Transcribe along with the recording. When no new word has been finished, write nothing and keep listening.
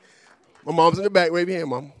My mom's in the back. Wave your hand,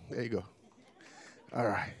 Mom. There you go. All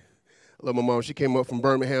right. I love my mom. She came up from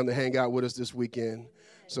Birmingham to hang out with us this weekend,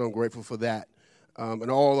 so I'm grateful for that.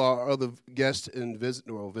 And all our other guests and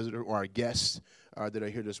visitor or our guests that are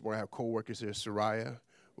here this morning. I have co-workers here. Soraya,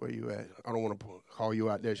 where you at? I don't want to call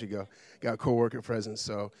you out. There she go. Got co-worker presence,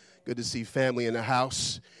 so good to see family in the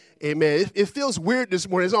house. Amen. It feels weird this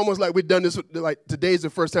morning. It's almost like we've done this, like today's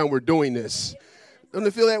the first time we're doing this. Doesn't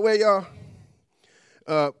it feel that way, y'all?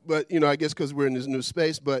 But, I guess because we're in this new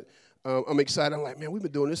space, but I'm excited. I'm like, man, we've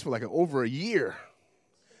been doing this for like over a year.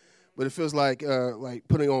 But it feels like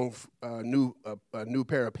putting on a new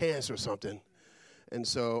pair of pants or something. And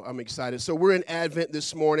so I'm excited. So we're in Advent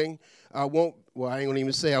this morning. I ain't going to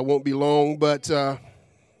even say I won't be long, but I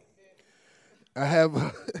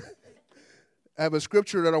have... I have a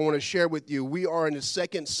scripture that I want to share with you. We are in the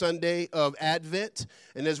second Sunday of Advent,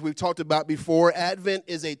 and as we've talked about before, Advent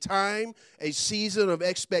is a time, a season of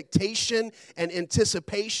expectation and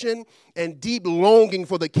anticipation and deep longing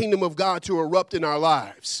for the kingdom of God to erupt in our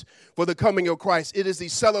lives, for the coming of Christ. It is the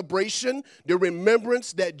celebration, the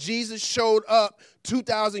remembrance that Jesus showed up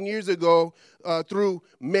 2,000 years ago through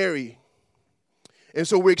Mary. And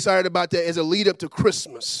so we're excited about that as a lead up to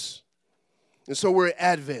Christmas. And so we're at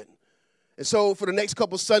Advent. And so for the next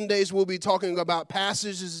couple Sundays, we'll be talking about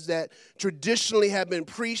passages that traditionally have been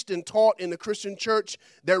preached and taught in the Christian church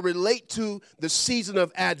that relate to the season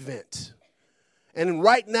of Advent. And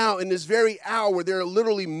right now, in this very hour, there are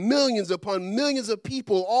literally millions upon millions of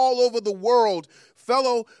people all over the world,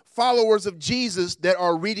 fellow followers of Jesus, that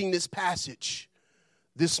are reading this passage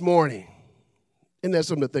this morning. And that's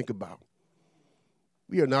something to think about.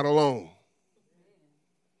 We are not alone.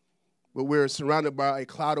 But we're surrounded by a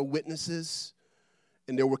cloud of witnesses,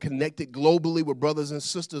 and they were connected globally with brothers and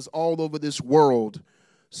sisters all over this world,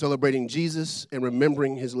 celebrating Jesus and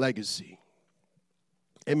remembering his legacy.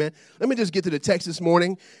 Amen. Let me just get to the text this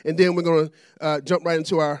morning, and then we're going to jump right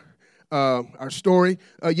into our story.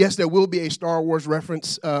 Yes, there will be a Star Wars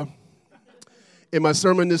reference in my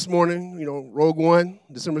sermon this morning. Rogue One,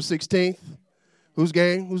 December 16th. Who's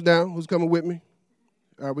game? Who's down? Who's coming with me?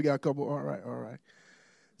 All right, we got a couple. All right.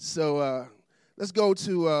 So let's go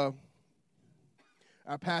to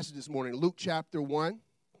our passage this morning, Luke chapter 1.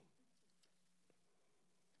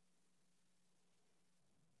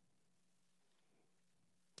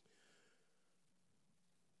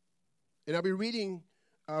 And I'll be reading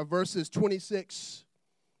verses 26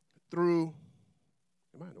 through,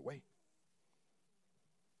 am I in the way?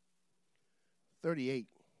 38.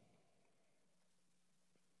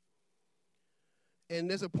 And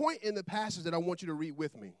there's a point in the passage that I want you to read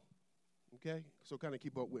with me, okay? So kind of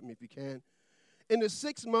keep up with me if you can. In the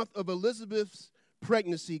 6th month of Elizabeth's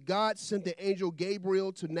pregnancy, God sent the angel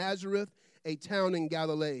Gabriel to Nazareth, a town in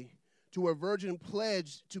Galilee, to a virgin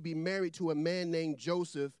pledged to be married to a man named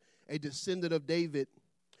Joseph, a descendant of David.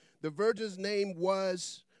 The virgin's name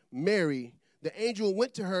was Mary. The angel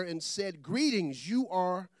went to her and said, "Greetings, you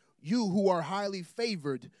who are highly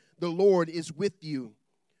favored. The Lord is with you."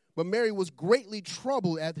 But Mary was greatly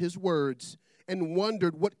troubled at his words and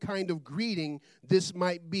wondered what kind of greeting this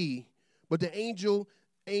might be. But the angel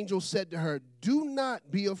said to her, "Do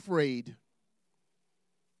not be afraid."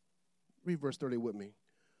 Read verse 30 with me.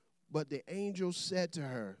 But the angel said to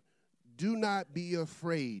her, "Do not be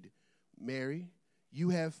afraid, Mary. You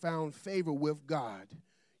have found favor with God.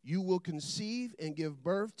 You will conceive and give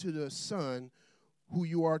birth to the son who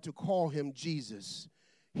you are to call him Jesus.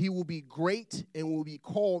 He will be great and will be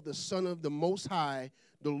called the Son of the Most High.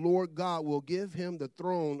 The Lord God will give him the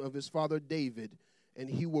throne of his father David, and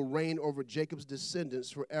he will reign over Jacob's descendants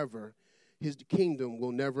forever. His kingdom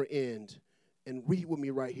will never end." And read with me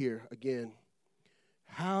right here again.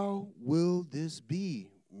 "How will this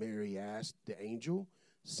be?" Mary asked the angel,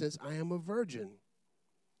 "since I am a virgin?"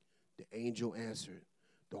 The angel answered,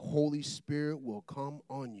 "The Holy Spirit will come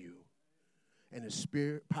on you, and the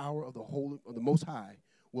spirit power of the Most High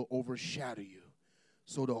will overshadow you.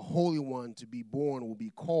 So the Holy One to be born will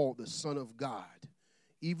be called the Son of God.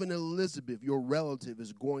 Even Elizabeth, your relative,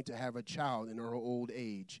 is going to have a child in her old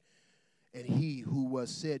age. And he who was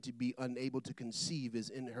said to be unable to conceive is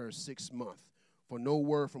in her 6th month. For no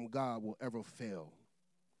word from God will ever fail."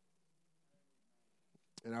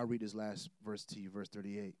 And I'll read this last verse to you, verse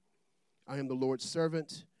 38. "I am the Lord's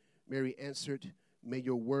servant." Mary answered, "May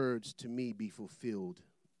your words to me be fulfilled."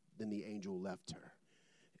 Then the angel left her.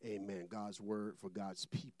 Amen. God's word for God's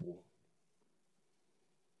people.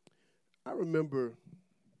 I remember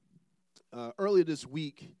earlier this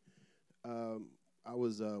week,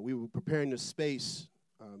 we were preparing the space.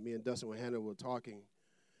 Me and Dustin and Hannah were talking,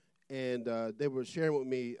 And they were sharing with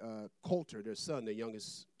me Coulter, their son, their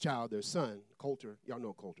youngest child, their son, Coulter. Y'all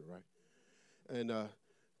know Coulter, right? And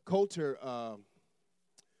Coulter,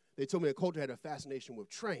 they told me that Coulter had a fascination with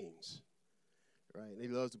trains, right? And he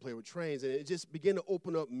loves to play with trains. And it just began to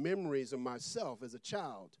open up memories of myself as a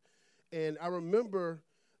child. And I remember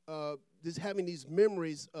just having these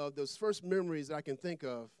memories of those first memories that I can think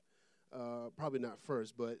of, probably not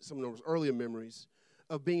first, but some of those earlier memories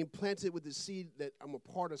of being planted with the seed that I'm a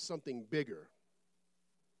part of something bigger.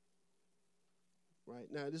 Right?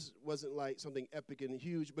 Now, this wasn't like something epic and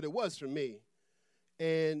huge, but it was for me.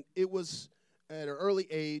 And it was at an early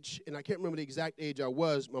age, and I can't remember the exact age I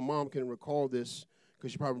was. My mom can recall this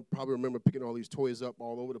because she probably remember picking all these toys up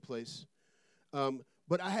all over the place.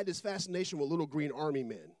 But I had this fascination with little green army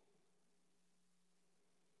men.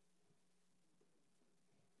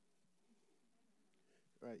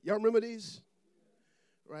 Right? Y'all remember these?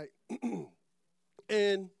 Right?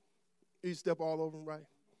 And you step all over them, right?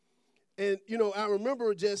 And, I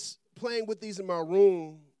remember just playing with these in my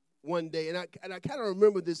room one day, and I kind of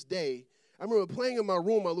remember this day. I remember playing in my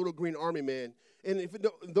room, my little green army man. And if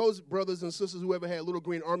those brothers and sisters who ever had little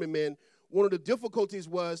green army men, one of the difficulties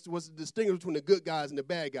was to distinguish between the good guys and the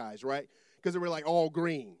bad guys, right? Because they were like all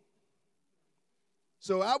green.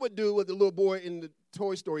 So I would do what the little boy in the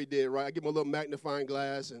Toy Story did, right? I get my little magnifying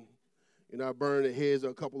glass and, I burn the heads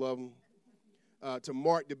of a couple of them to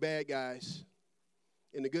mark the bad guys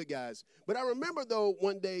and the good guys. But I remember, though,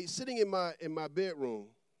 one day sitting in my bedroom,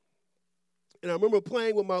 and I remember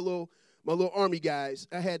playing with my little army guys.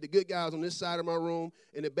 I had the good guys on this side of my room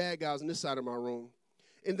and the bad guys on this side of my room.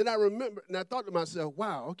 And then I remember, and I thought to myself,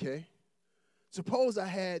 wow, okay, suppose I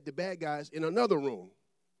had the bad guys in another room.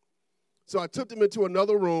 So I took them into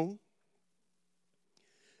another room,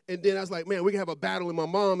 and then I was like, man, we can have a battle in my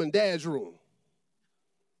mom and dad's room.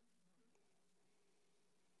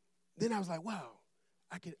 Then I was like, wow,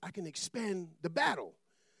 I can expand the battle.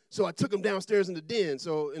 So I took them downstairs in the den.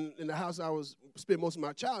 So in the house I spent most of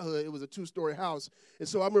my childhood, it was a 2-story house. And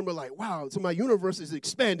so I remember like, wow, so my universe is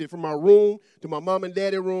expanded from my room to my mom and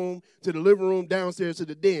daddy room to the living room downstairs to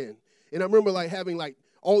the den. And I remember like having like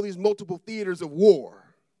all these multiple theaters of war.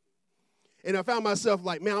 And I found myself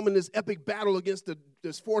like, man, I'm in this epic battle against the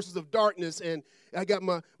forces of darkness. And I got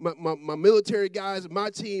my military guys, my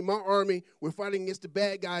team, my army. We're fighting against the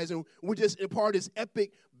bad guys. And we're just in part of this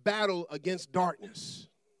epic battle against darkness.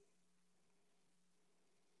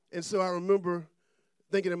 And so I remember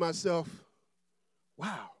thinking to myself,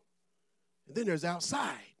 wow. And then there's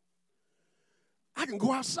outside. I can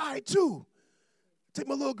go outside too. Take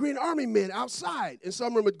my little green army men outside. And so I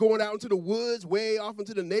remember going out into the woods, way off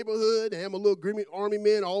into the neighborhood, and have my little green army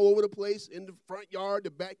men all over the place, in the front yard, the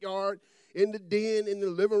backyard, in the den, in the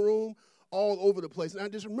living room, all over the place. And I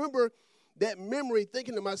just remember that memory,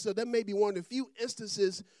 thinking to myself, that may be one of the few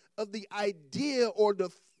instances of the idea or the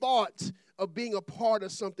thought of being a part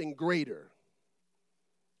of something greater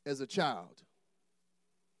as a child.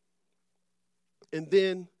 And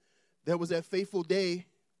then there was that fateful day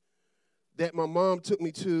that my mom took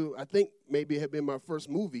me to, I think maybe it had been my first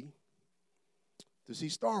movie, to see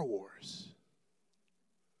Star Wars.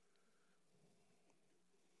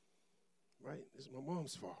 Right? It's my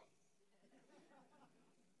mom's fault.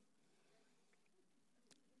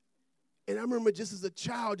 And I remember just as a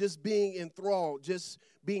child, just being enthralled, just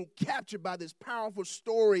being captured by this powerful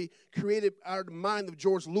story created out of the mind of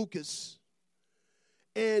George Lucas.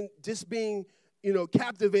 And just being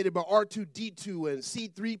captivated by R2-D2 and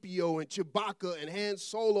C-3PO and Chewbacca and Han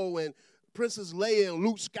Solo and Princess Leia and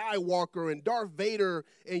Luke Skywalker and Darth Vader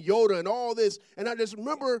and Yoda and all this. And I just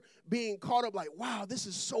remember being caught up like, wow, this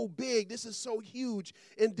is so big. This is so huge.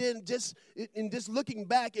 And then just looking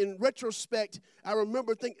back in retrospect, I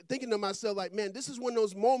remember thinking to myself like, man, this is one of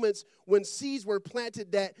those moments when seeds were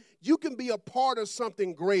planted that you can be a part of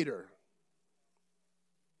something greater.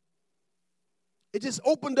 It just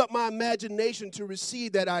opened up my imagination to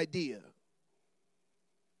receive that idea.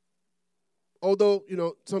 Although,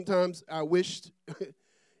 sometimes I wished,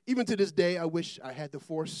 even to this day, I wish I had the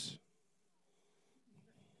force.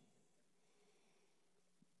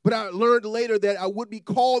 But I learned later that I would be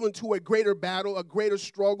called into a greater battle, a greater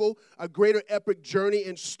struggle, a greater epic journey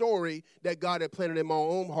and story that God had planted in my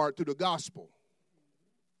own heart through the gospel.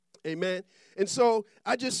 Amen. And so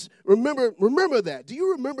I just remember that. Do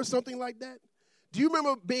you remember something like that? Do you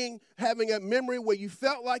remember having a memory where you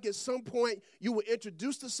felt like at some point you were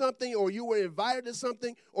introduced to something or you were invited to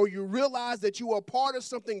something or you realized that you were a part of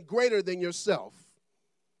something greater than yourself?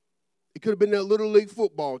 It could have been that Little League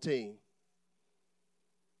football team.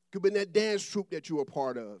 It could have been that dance troupe that you were a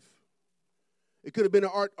part of. It could have been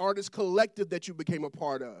an artist collective that you became a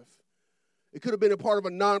part of. It could have been a part of a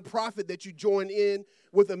nonprofit that you joined in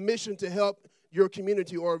with a mission to help your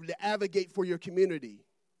community or to advocate for your community.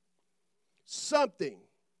 Something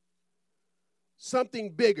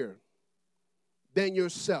bigger than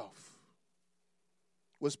yourself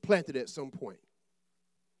was planted at some point.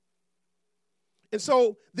 And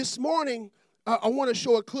so this morning, I want to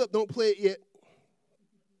show a clip. Don't play it yet.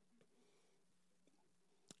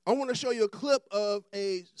 I want to show you a clip of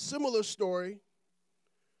a similar story.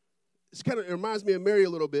 It reminds me of Mary a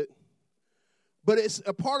little bit. But it's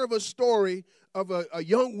a part of a story of a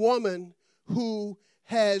young woman who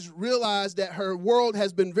has realized that her world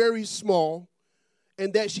has been very small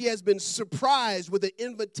and that she has been surprised with an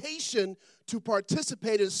invitation to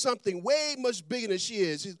participate in something way much bigger than she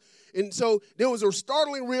is. And so there was a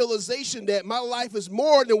startling realization that my life is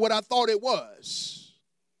more than what I thought it was.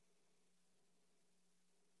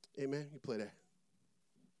 Amen. You play that.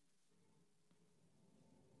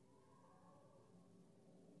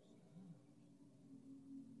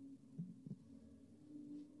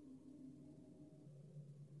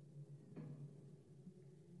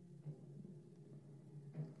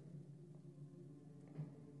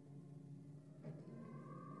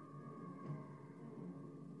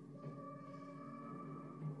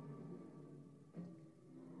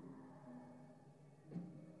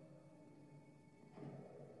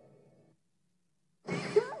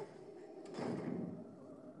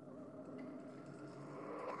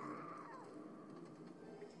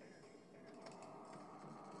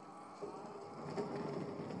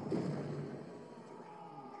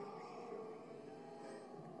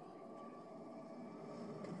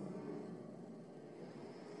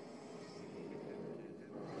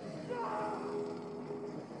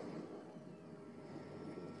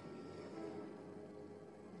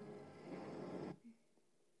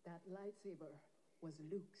 That lightsaber was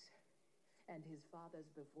Luke's and his father's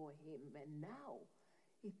before him, and now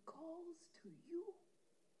it calls to you.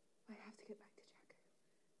 I have to get back to Jack.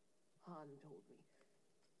 Han told me.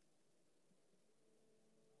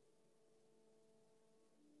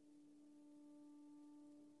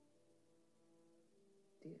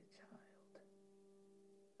 Dear child,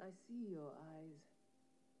 I see your eyes.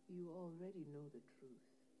 You already know the truth.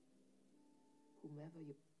 Whomever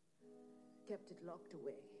you kept it locked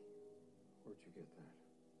away. Where'd you get that?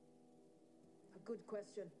 A good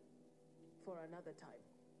question for another time.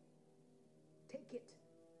 Take it.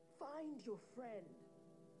 Find your friend.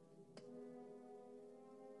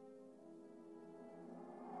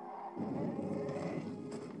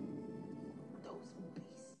 Those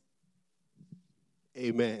beasts.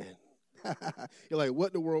 Amen. You're like, what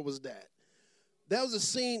in the world was that? That was a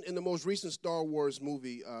scene in the most recent Star Wars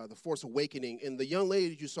movie, The Force Awakening. And the young lady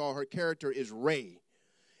that you saw, her character is Rey.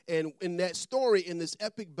 And in that story, in this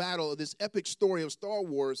epic battle, this epic story of Star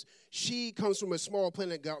Wars, she comes from a small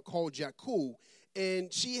planet called Jakku.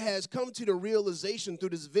 And she has come to the realization through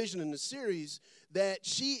this vision in the series that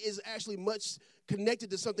she is actually much connected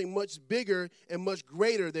to something much bigger and much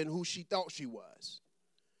greater than who she thought she was.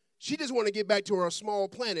 She just wanted to get back to her small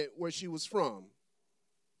planet where she was from.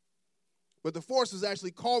 But the Force is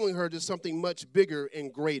actually calling her to something much bigger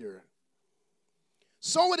and greater.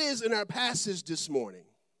 So it is in our passage this morning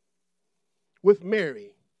with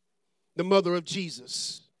Mary, the mother of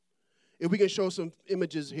Jesus. If we can show some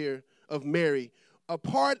images here of Mary. A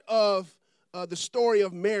part of the story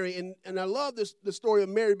of Mary, and I love the story of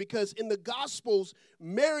Mary because in the Gospels,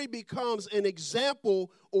 Mary becomes an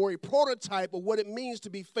example or a prototype of what it means to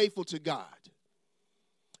be faithful to God.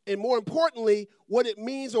 And more importantly, what it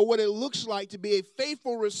means or what it looks like to be a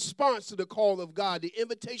faithful response to the call of God, the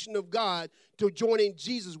invitation of God to joining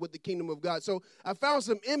Jesus with the kingdom of God. So I found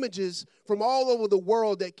some images from all over the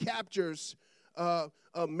world that captures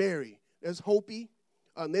Mary. There's Hopi,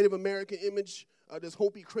 a Native American image. There's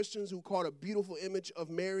Hopi Christians who caught a beautiful image of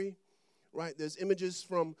Mary. Right? There's images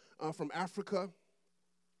from Africa,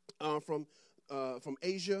 from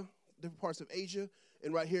Asia, different parts of Asia,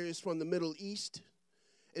 and right here is from the Middle East.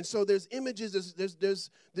 And so there's images, there's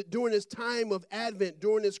during this time of Advent,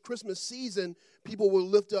 during this Christmas season, people will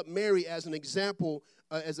lift up Mary as an example,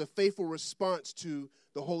 as a faithful response to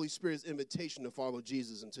the Holy Spirit's invitation to follow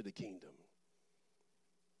Jesus into the kingdom.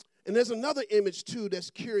 And there's another image, too, that's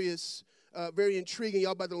curious, very intriguing.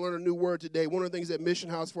 Y'all about to learn a new word today. One of the things at Mission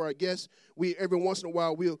House for our guests, every once in a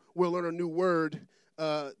while, we'll learn a new word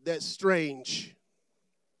that's strange.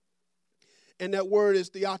 And that word is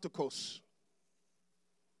Theotokos.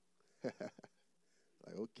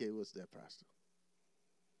 Like, okay, what's that, Pastor?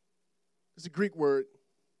 It's a Greek word.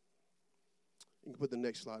 You can put the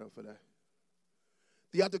next slide up for that.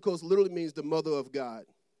 Theotokos literally means the mother of God.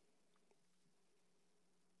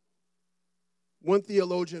 One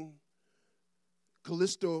theologian,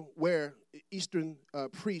 Callisto Ware, Eastern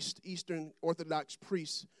priest, Eastern Orthodox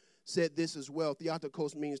priest, said this as well.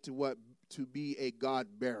 Theotokos means to what? To be a God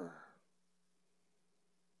bearer.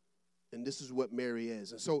 And this is what Mary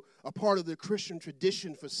is. And so a part of the Christian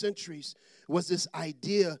tradition for centuries was this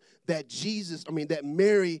idea that that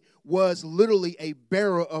Mary was literally a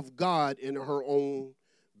bearer of God in her own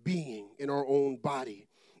being, in her own body.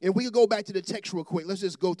 And we could go back to the text real quick. Let's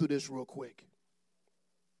just go through this real quick.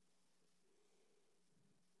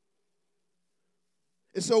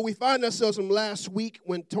 And so we find ourselves from last week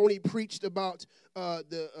when Tony preached about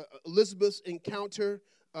Elizabeth's encounter,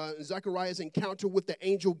 Zechariah's encounter with the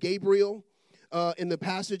angel Gabriel. In the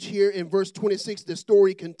passage here in verse 26, the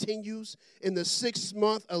story continues. In the 6th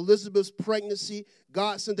month, Elizabeth's pregnancy,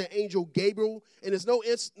 God sent the angel Gabriel. And it's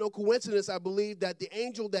no coincidence, I believe, that the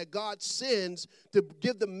angel that God sends to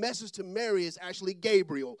give the message to Mary is actually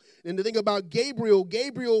Gabriel. And the thing about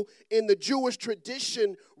Gabriel in the Jewish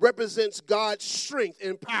tradition represents God's strength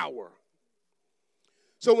and power.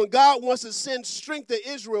 So when God wants to send strength to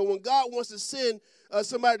Israel, when God wants to send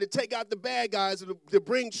somebody to take out the bad guys, to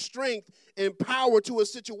bring strength and power to a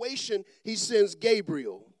situation, he sends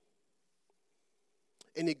Gabriel.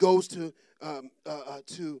 And he goes to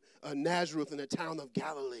Nazareth in the town of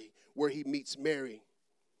Galilee, where he meets Mary,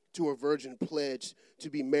 to a virgin pledged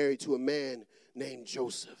to be married to a man named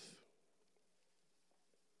Joseph.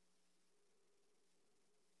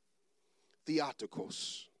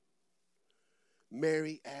 Theotokos.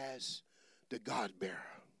 Mary as the God-bearer.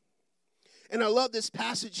 And I love this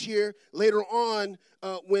passage here later on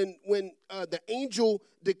when the angel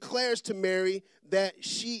declares to Mary that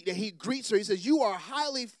he greets her. He says, "You are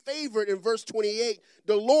highly favored," in verse 28.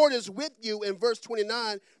 "The Lord is with you," in verse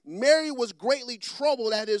 29. Mary was greatly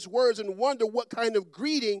troubled at his words and wondered what kind of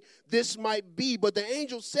greeting this might be. But the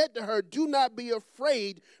angel said to her, "Do not be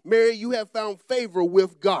afraid, Mary, you have found favor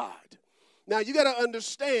with God." Now, you got to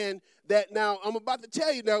understand that now, I'm about to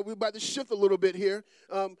tell you now, we're about to shift a little bit here.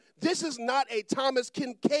 This is not a Thomas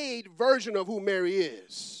Kincaid version of who Mary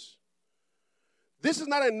is. This is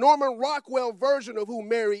not a Norman Rockwell version of who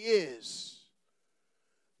Mary is.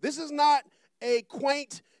 This is not a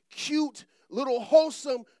quaint, cute, little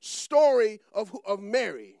wholesome story of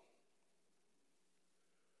Mary.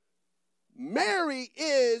 Mary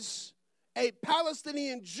is a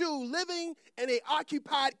Palestinian Jew living in an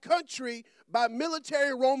occupied country by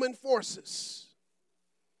military Roman forces.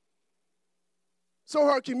 So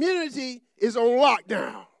her community is on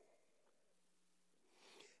lockdown.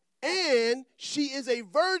 And she is a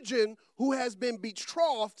virgin who has been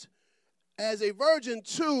betrothed as a virgin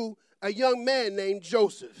to a young man named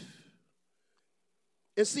Joseph.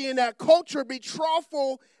 And seeing that culture,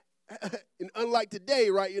 betrothal, and unlike today,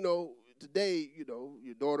 right, today,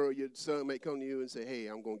 your daughter or your son may come to you and say, "Hey,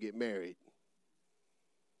 I'm going to get married."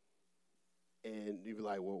 And you'd be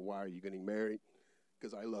like, "Well, why are you getting married?"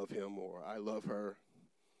 "Because I love him," or "I love her."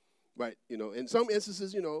 Right? In some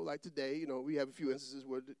instances, like today, we have a few instances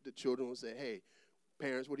where the children will say, "Hey,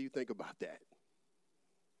 parents, what do you think about that?"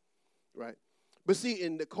 Right? But see,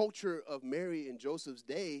 in the culture of Mary and Joseph's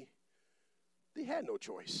day, they had no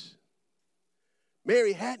choice.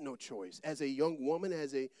 Mary had no choice. As a young woman,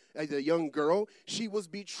 as a young girl, she was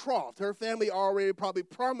betrothed. Her family already probably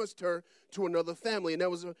promised her to another family. And there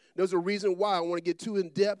was a reason why. I don't want to get too in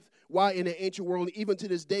depth why in the ancient world, even to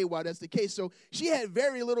this day, why that's the case. So she had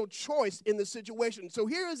very little choice in the situation. So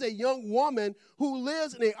here is a young woman who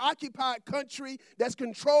lives in an occupied country that's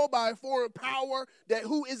controlled by a foreign power,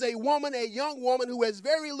 who is a young woman who has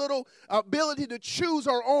very little ability to choose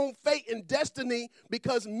her own fate and destiny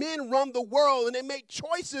because men run the world and they make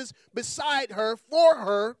choices beside her, for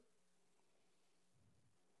her.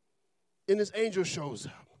 And this angel shows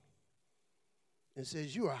up and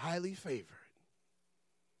says, "You are highly favored."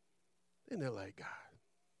 And they're like, God.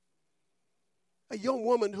 A young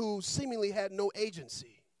woman who seemingly had no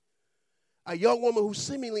agency. A young woman who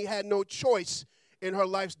seemingly had no choice in her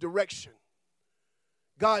life's direction.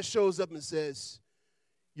 God shows up and says,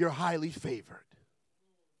 "You're highly favored."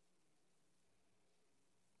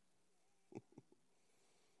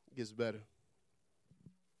 It gets better.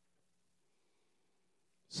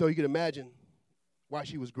 So you can imagine why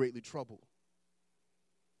she was greatly troubled.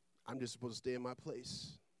 I'm just supposed to stay in my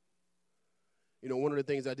place. One of the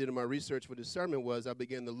things I did in my research for this sermon was I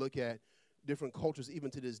began to look at different cultures, even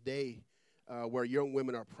to this day, where young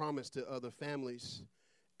women are promised to other families,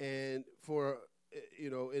 and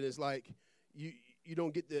and it's like you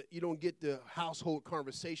don't get the household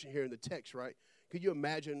conversation here in the text, right? Could you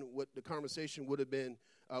imagine what the conversation would have been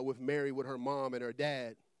with Mary, with her mom and her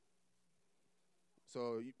dad?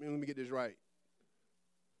 So let me get this right.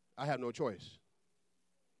 I have no choice.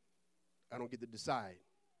 I don't get to decide.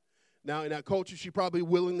 Now, in that culture, she probably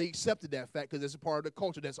willingly accepted that fact because it's a part of the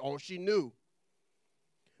culture. That's all she knew.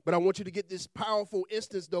 But I want you to get this powerful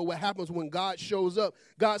instance, though, what happens when God shows up.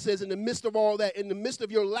 God says in the midst of all that, in the midst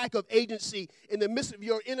of your lack of agency, in the midst of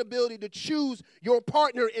your inability to choose your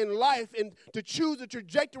partner in life and to choose the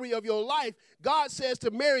trajectory of your life, God says to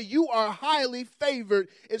Mary, you are highly favored.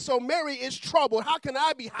 And so Mary is troubled. How can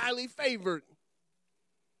I be highly favored?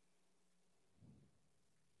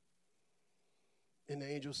 And the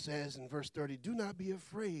angel says in verse 30, do not be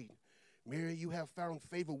afraid. Mary, you have found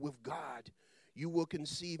favor with God. You will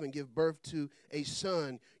conceive and give birth to a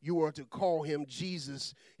son. You are to call him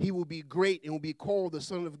Jesus. He will be great and will be called the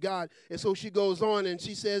Son of God. And so she goes on and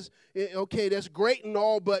she says, okay, that's great and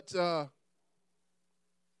all, but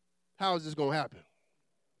how is this going to happen?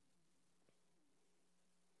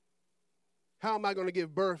 How am I going to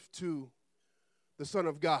give birth to the Son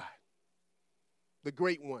of God, the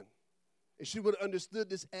great one? And she would have understood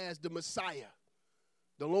this as the Messiah,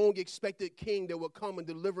 the long-expected king that would come and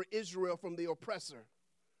deliver Israel from the oppressor.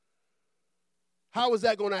 How is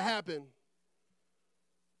that going to happen?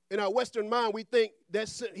 In our Western mind, we think that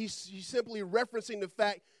he's simply referencing the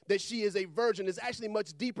fact that she is a virgin. It's actually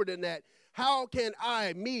much deeper than that. How can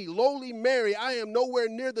I, me, lowly Mary, I am nowhere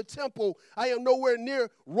near the temple. I am nowhere near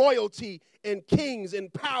royalty and kings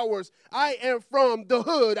and powers. I am from the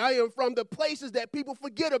hood. I am from the places that people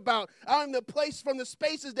forget about. I'm from the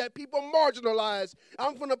spaces that people marginalize.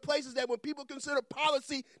 I'm from the places that when people consider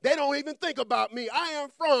policy, they don't even think about me. I am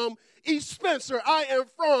from East Spencer. I am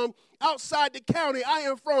from outside the county. I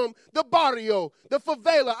am from the barrio, the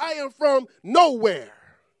favela. I am from nowhere.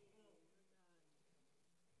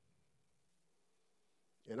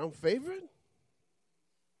 And I'm favored?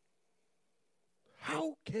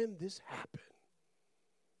 How can this happen?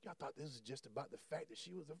 Y'all thought this was just about the fact that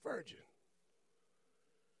she was a virgin.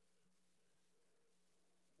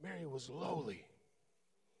 Mary was lowly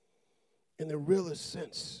in the realest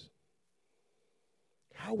sense.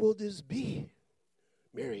 How will this be?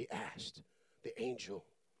 Mary asked the angel.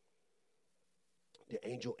 The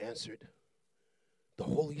angel answered, the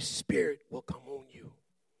Holy Spirit will come on you,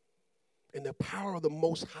 and the power of the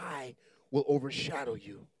Most High will overshadow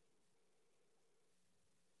you.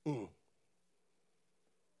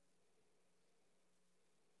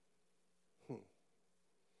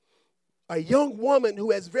 A young woman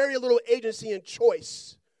who has very little agency and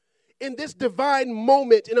choice in this divine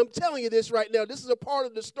moment, and I'm telling you this right now, this is a part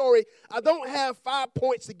of the story. I don't have 5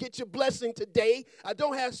 points to get your blessing today. I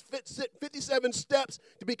don't have 57 steps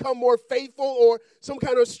to become more faithful or some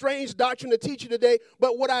kind of strange doctrine to teach you today.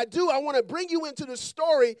 But what I do, I want to bring you into the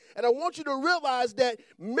story, and I want you to realize that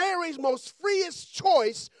Mary's most freest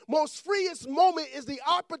choice, most freest moment is the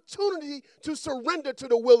opportunity to surrender to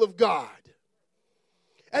the will of God.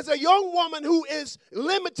 As a young woman who is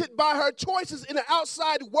limited by her choices in the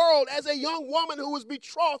outside world, as a young woman who was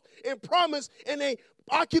betrothed and promised in an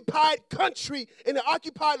occupied country, in an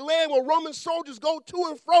occupied land where Roman soldiers go to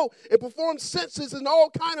and fro and perform census and all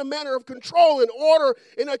kind of manner of control and order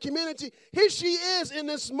in her community, here she is in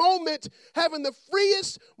this moment having the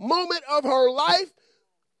freest moment of her life,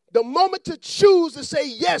 the moment to choose to say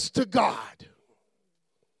yes to God.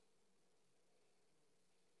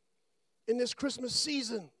 In this Christmas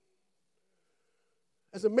season,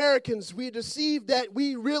 as Americans, we deceive that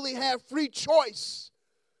we really have free choice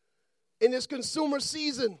in this consumer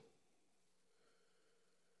season.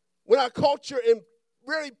 When our culture in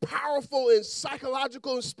very powerful and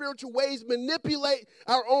psychological and spiritual ways manipulate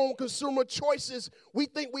our own consumer choices, we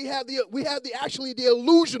think we have the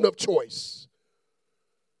illusion of choice.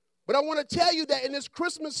 But I want to tell you that in this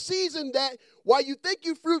Christmas season, that while you think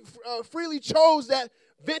you freely chose that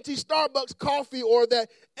venti Starbucks coffee or that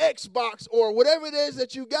Xbox or whatever it is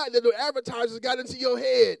that you got that the advertisers got into your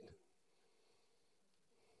head,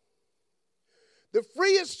 the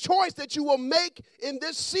freest choice that you will make in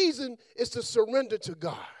this season is to surrender to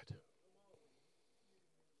God.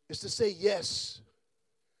 It's to say yes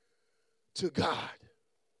to God.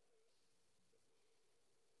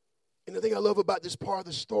 And the thing I love about this part of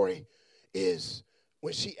the story is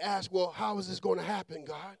when she asked, well, how is this going to happen,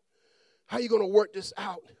 God? How are you going to work this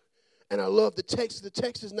out? And I love the text. The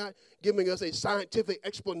text is not giving us a scientific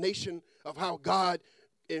explanation of how God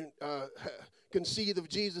conceived of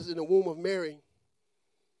Jesus in the womb of Mary.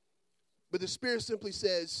 But the Spirit simply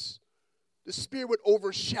says, the Spirit would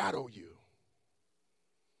overshadow you.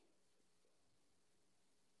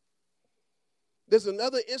 There's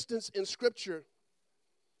another instance in Scripture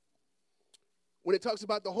when it talks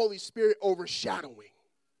about the Holy Spirit overshadowing.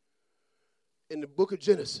 In the book of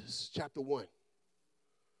Genesis, chapter 1.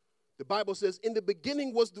 The Bible says, in the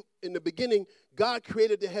beginning, God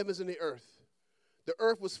created the heavens and the earth. The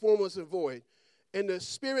earth was formless and void, and the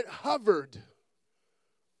Spirit hovered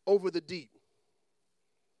over the deep.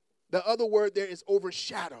 The other word there is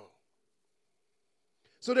overshadow.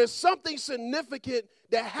 So there's something significant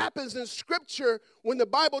that happens in Scripture when the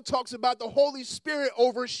Bible talks about the Holy Spirit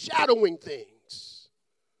overshadowing things.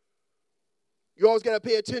 You always got to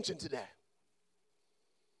pay attention to that.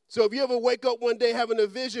 So if you ever wake up one day having a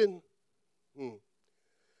vision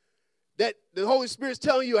that the Holy Spirit's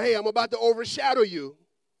telling you, hey, I'm about to overshadow you.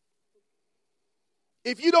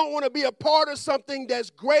 If you don't want to be a part of something that's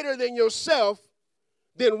greater than yourself,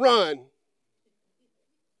 then run.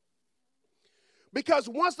 Because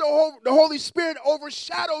once the Holy Spirit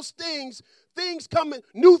overshadows things,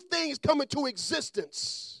 new things come into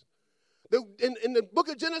existence. In the book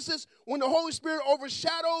of Genesis, when the Holy Spirit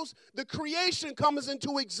overshadows, the creation comes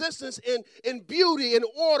into existence in beauty and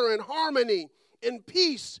order and harmony and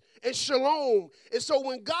peace and shalom. And so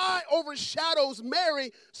when God overshadows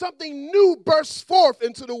Mary, something new bursts forth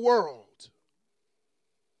into the world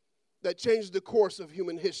that changed the course of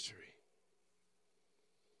human history.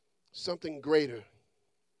 Something greater.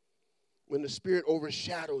 When the Spirit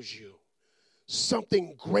overshadows you,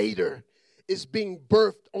 something greater is being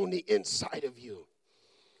birthed on the inside of you.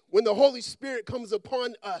 When the Holy Spirit comes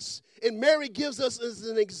upon us, and Mary gives us as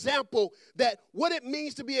an example that what it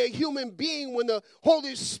means to be a human being when the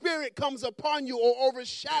Holy Spirit comes upon you or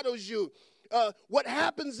overshadows you. What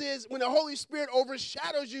happens is when the Holy Spirit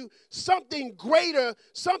overshadows you, something greater,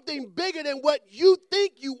 something bigger than what you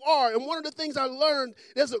think you are. And one of the things I learned,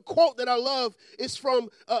 there's a quote that I love, is from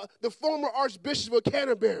the former Archbishop of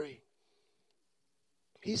Canterbury.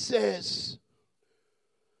 He says,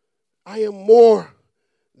 I am more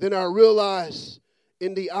than I realize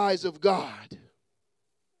in the eyes of God.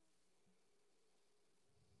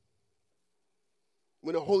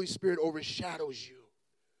 When the Holy Spirit overshadows you,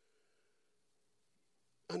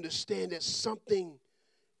 understand that something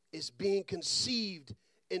is being conceived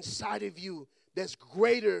inside of you that's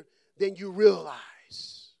greater than you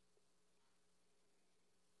realize.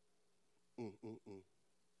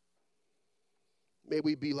 May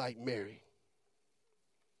we be like Mary.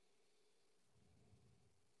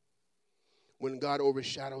 When God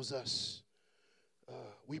overshadows us,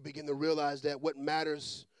 we begin to realize that what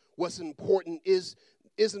matters, what's important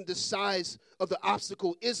isn't the size of the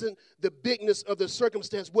obstacle, isn't the bigness of the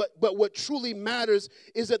circumstance. But what truly matters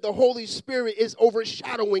is that the Holy Spirit is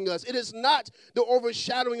overshadowing us. It is not the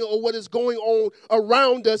overshadowing of what is going on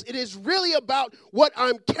around us. It is really about what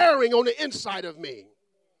I'm carrying on the inside of me.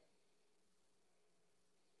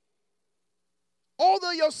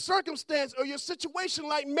 Although your circumstance or your situation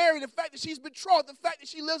like Mary, the fact that she's betrothed, the fact that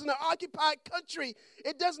she lives in an occupied country,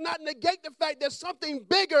 it does not negate the fact that something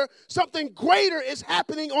bigger, something greater is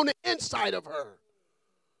happening on the inside of her.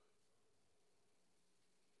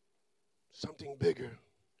 Something bigger,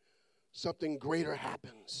 something greater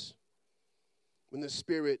happens when the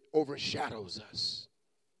Spirit overshadows us.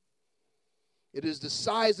 It is the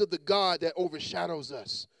size of the God that overshadows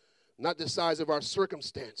us, not the size of our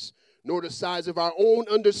circumstance, nor the size of our own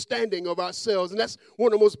understanding of ourselves. And that's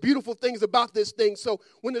one of the most beautiful things about this thing. So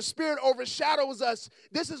when the Spirit overshadows us,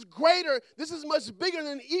 this is greater, this is much bigger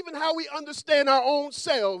than even how we understand our own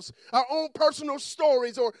selves, our own personal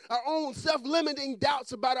stories, or our own self-limiting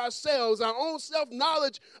doubts about ourselves, our own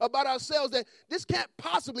self-knowledge about ourselves, that this can't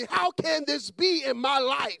possibly, how can this be in my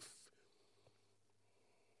life?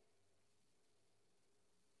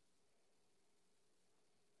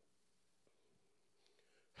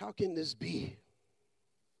 How can this be?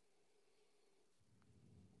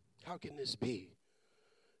 How can this be?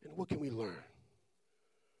 And what can we learn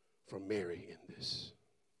from Mary in this?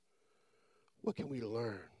 What can we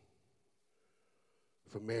learn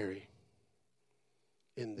from Mary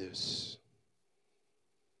in this?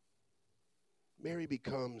 Mary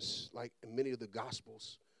becomes, like in many of the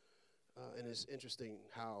Gospels, and it's interesting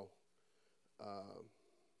how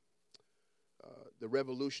the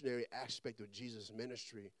revolutionary aspect of Jesus'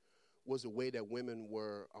 ministry was the way that women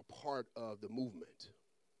were a part of the movement.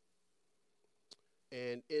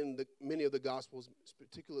 And in many of the Gospels,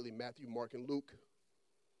 particularly Matthew, Mark, and Luke,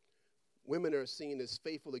 women are seen as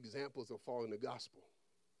faithful examples of following the gospel,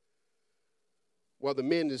 while the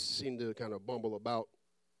men just seem to kind of bumble about.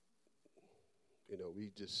 You know,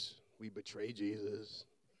 we betray Jesus.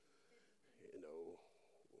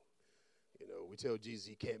 We tell Jesus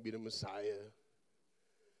he can't be the Messiah.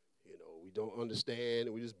 We don't understand,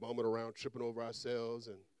 and we just bumming around, tripping over ourselves,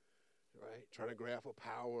 and trying to grab for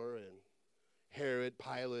power. And Herod,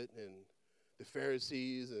 Pilate, and the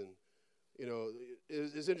Pharisees, and You know,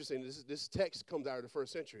 it's interesting. This text comes out of the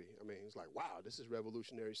first century. I mean, it's like, wow, this is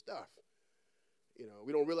revolutionary stuff. You know,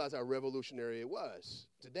 we don't realize how revolutionary it was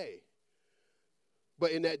today.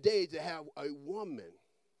 But in that day, to have a woman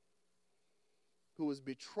who was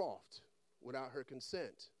betrothed without her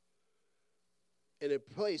consent in a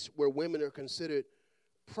place where women are considered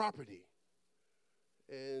property.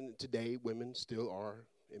 And today, women still are,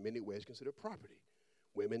 in many ways, considered property.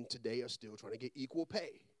 Women today are still trying to get equal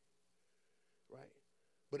pay. Right?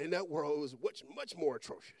 But in that world, it was much more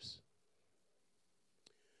atrocious.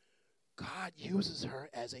 God uses her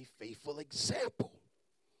as a faithful example.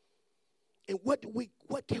 And what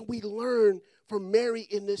can we learn from Mary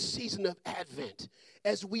in this season of Advent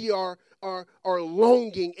as we are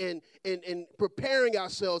longing and preparing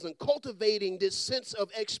ourselves and cultivating this sense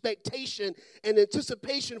of expectation and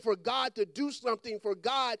anticipation for God to do something, for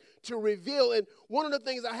God to reveal? And one of the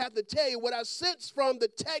things I have to tell you, what I sense from the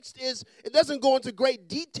text is, it doesn't go into great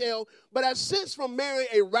detail, but I sense from Mary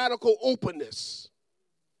a radical openness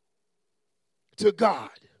to God.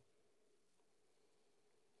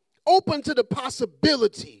 Open to the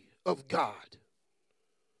possibility of God.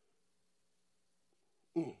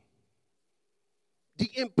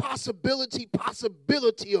 The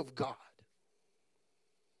possibility of God.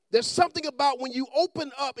 There's something about when you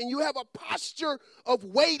open up and you have a posture of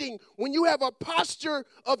waiting, when you have a posture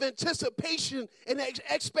of anticipation and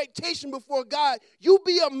expectation before God, you'll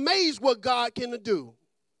be amazed what God can do.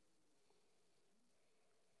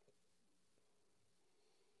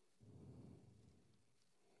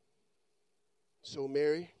 So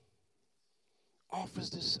Mary offers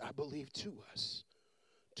this, I believe, to us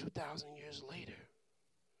 2,000 years later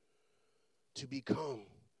to become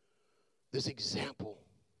this example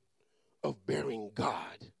of bearing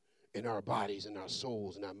God in our bodies, in our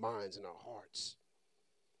souls, in our minds, in our hearts.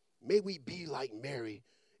 May we be like Mary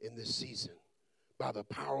in this season by the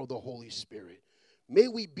power of the Holy Spirit. May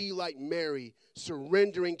we be like Mary,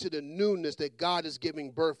 surrendering to the newness that God is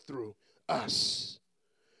giving birth through us.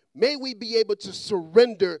 May we be able to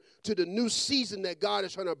surrender to the new season that God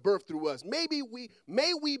is trying to birth through us. May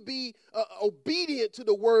we be obedient to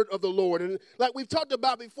the word of the Lord. And like we've talked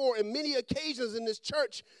about before in many occasions in this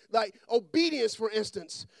church, like obedience, for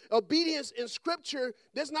instance. Obedience in Scripture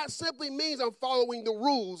does not simply mean I'm following the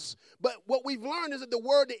rules. But what we've learned is that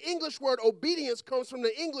the English word obedience comes from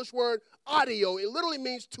the English word audio. It literally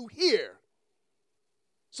means to hear.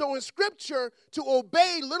 So in Scripture, to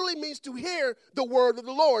obey literally means to hear the word of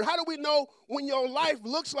the Lord. How do we know when your life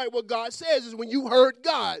looks like what God says? Is when you heard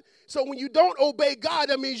God. So when you don't obey God,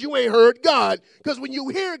 that means you ain't heard God. Because when you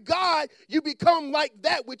hear God, you become like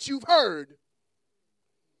that which you've heard.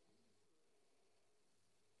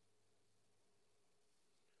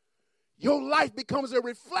 Your life becomes a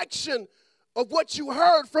reflection of what you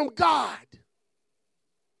heard from God.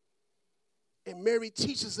 And Mary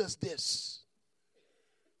teaches us this.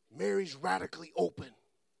 Mary's radically open.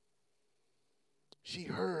 She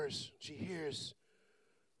hears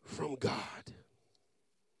from God.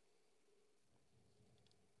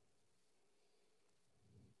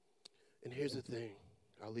 And here's the thing.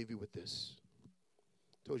 I'll leave you with this.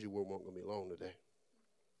 I told you we weren't going to be long today.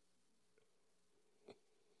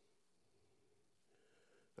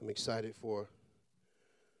 I'm excited for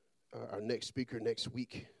our next speaker next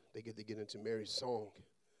week. They get to get into Mary's song.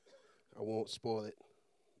 I won't spoil it.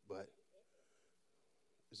 But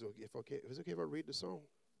is it okay if I read the song?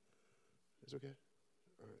 It's okay?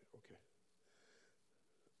 All right, okay.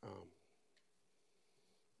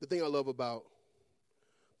 The thing I love about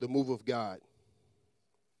the move of God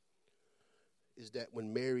is that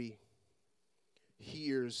when Mary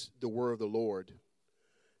hears the word of the Lord,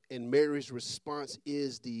 and Mary's response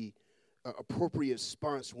is the appropriate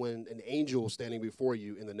response when an angel is standing before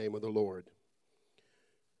you in the name of the Lord.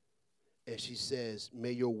 And she says,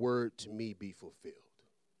 may your word to me be fulfilled.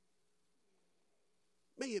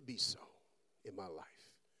 May it be so in my life.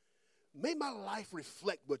 May my life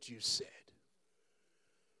reflect what you said.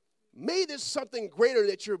 May there's something greater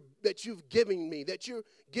that you've given me, that you're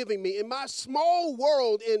giving me. In my small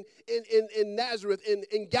world in Nazareth,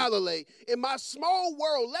 in Galilee, in my small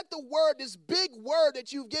world, let the word, this big word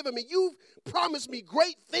that you've given me, you've promised me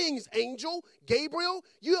great things, angel, Gabriel.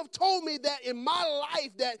 You have told me that in my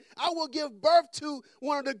life that I will give birth to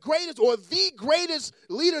one of the greatest or the greatest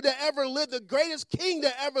leader that ever lived, the greatest king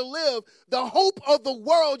that ever lived, the hope of the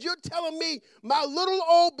world. You're telling me my little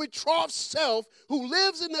old betrothed self who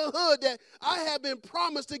lives in the hood that I have been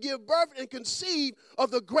promised to give birth and conceive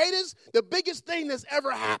of the greatest, the biggest thing that's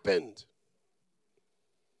ever happened.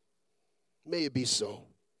 May it be so.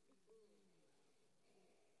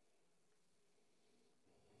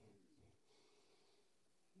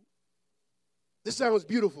 This sounds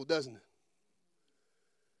beautiful, doesn't it?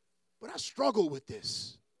 But I struggle with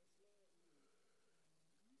this.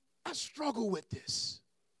 I struggle with this.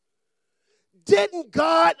 Didn't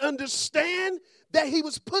God understand that he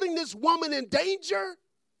was putting this woman in danger?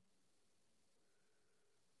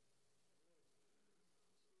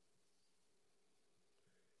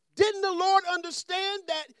 Didn't the Lord understand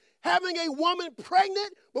that having a woman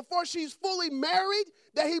pregnant before she's fully married,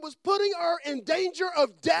 that he was putting her in danger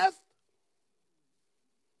of death?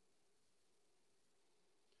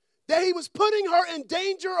 That he was putting her in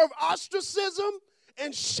danger of ostracism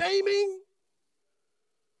and shaming,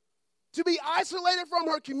 to be isolated from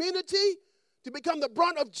her community, to become the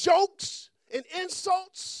brunt of jokes and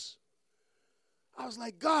insults. I was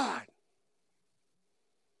like, God,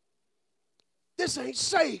 this ain't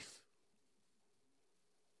safe.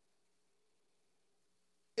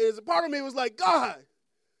 And as a part of me was like, God,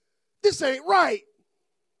 this ain't right.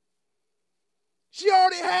 She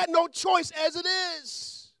already had no choice as it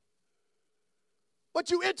is. But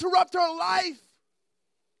you interrupt her life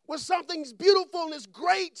with something beautiful and is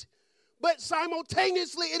great, but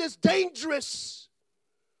simultaneously it is dangerous.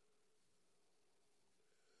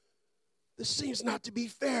 This seems not to be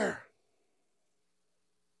fair.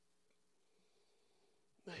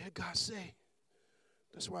 I heard God say,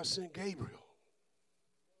 that's why I sent Gabriel.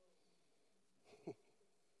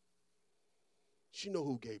 She know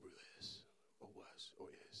who Gabriel is, or was, or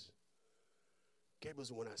is. Gabriel's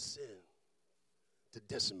the one I sent to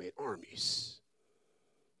decimate armies.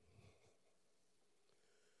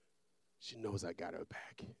 She knows I got her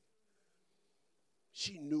back.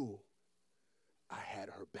 She knew I had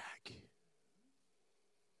her back.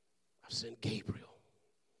 I sent Gabriel.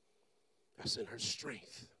 I sent her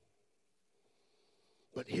strength.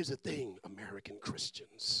 But here's the thing, American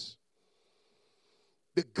Christians.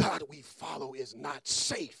 The God we follow is not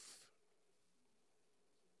safe.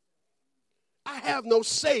 I have no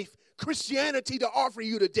safe Christianity to offer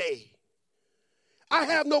you today. I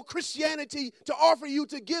have no Christianity to offer you,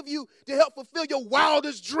 to give you, to help fulfill your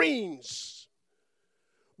wildest dreams.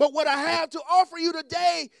 But what I have to offer you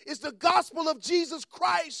today is the gospel of Jesus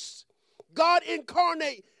Christ. God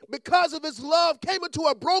incarnate, because of his love, came into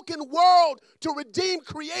a broken world to redeem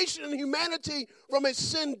creation and humanity from a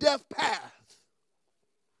sin-death path.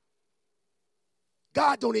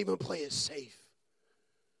 God don't even play it safe.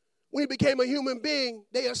 When he became a human being,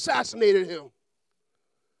 they assassinated him.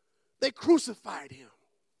 They crucified him.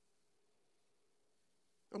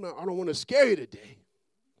 I don't want to scare you today.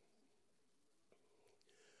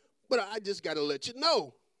 But I just got to let you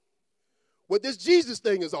know what this Jesus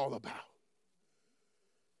thing is all about.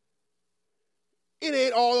 It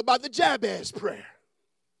ain't all about the Jabez prayer.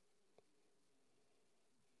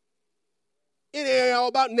 It ain't all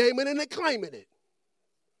about naming it and claiming it.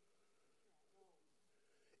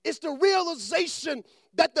 It's the realization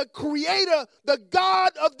that the Creator, the God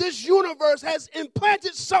of this universe, has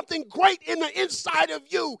implanted something great in the inside of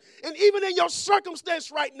you. And even in your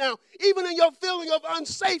circumstance right now, even in your feeling of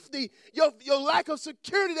unsafety, your lack of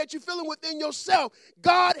security that you're feeling within yourself,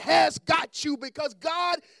 God has got you, because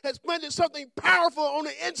God has planted something powerful on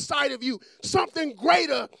the inside of you, something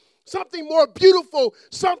greater, something more beautiful,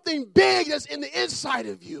 something big that's in the inside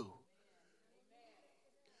of you.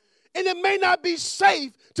 And it may not be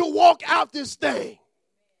safe to walk out this thing.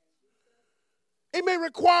 It may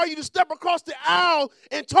require you to step across the aisle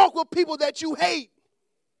and talk with people that you hate.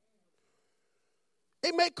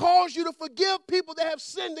 It may cause you to forgive people that have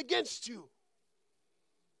sinned against you.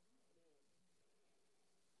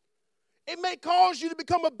 It may cause you to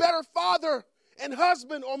become a better father and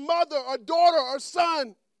husband or mother or daughter or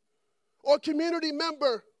son or community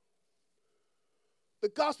member. The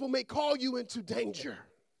gospel may call you into danger.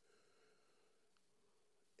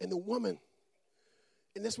 And the woman,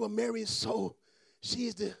 and that's what Mary is so, she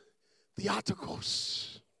is the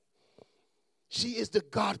Theotokos. She is the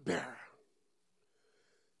God-bearer.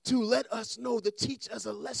 To let us know, to teach us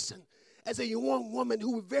a lesson as a young woman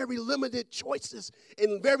who with very limited choices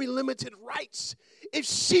and very limited rights. If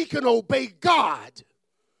she can obey God,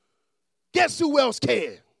 guess who else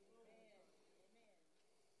can?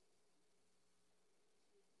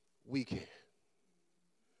 We can.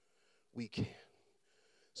 We can.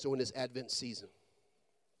 So in this Advent season,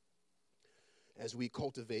 as we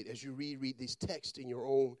cultivate, as you read these texts in your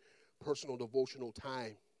own personal devotional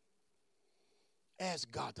time, ask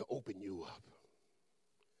God to open you up.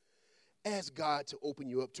 Ask God to open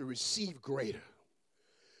you up to receive greater,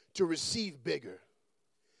 to receive bigger.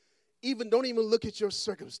 Don't even look at your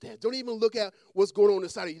circumstance. Don't even look at what's going on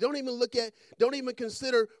inside of you. Don't even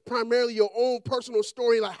consider primarily your own personal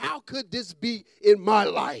story, like how could this be in my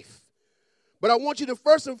life? But I want you to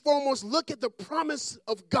first and foremost look at the promise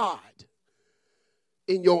of God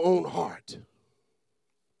in your own heart.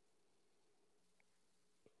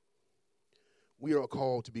 We are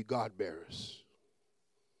called to be God bearers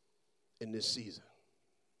in this season.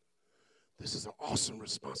 This is an awesome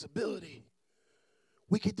responsibility.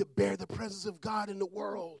 We get to bear the presence of God in the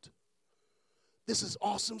world. This is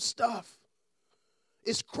awesome stuff.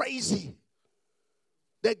 It's crazy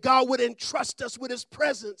that God would entrust us with his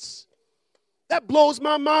presence. That blows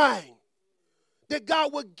my mind. That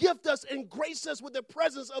God would gift us and grace us with the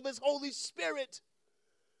presence of his Holy Spirit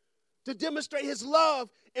to demonstrate his love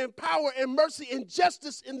and power and mercy and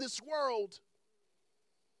justice in this world.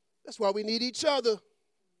 That's why we need each other.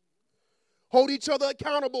 Hold each other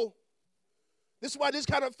accountable. This is why this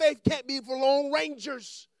kind of faith can't be for lone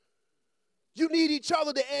rangers. You need each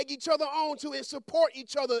other to egg each other on to and support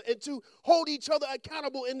each other and to hold each other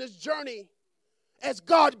accountable in this journey as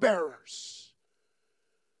God bearers.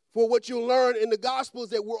 For what you'll learn in the gospel is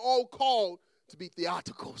that we're all called to be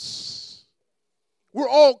Theotokos. We're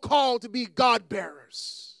all called to be God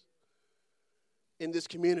bearers in this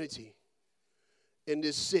community, in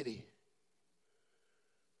this city.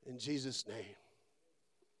 In Jesus' name,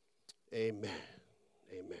 amen.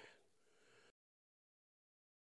 Amen.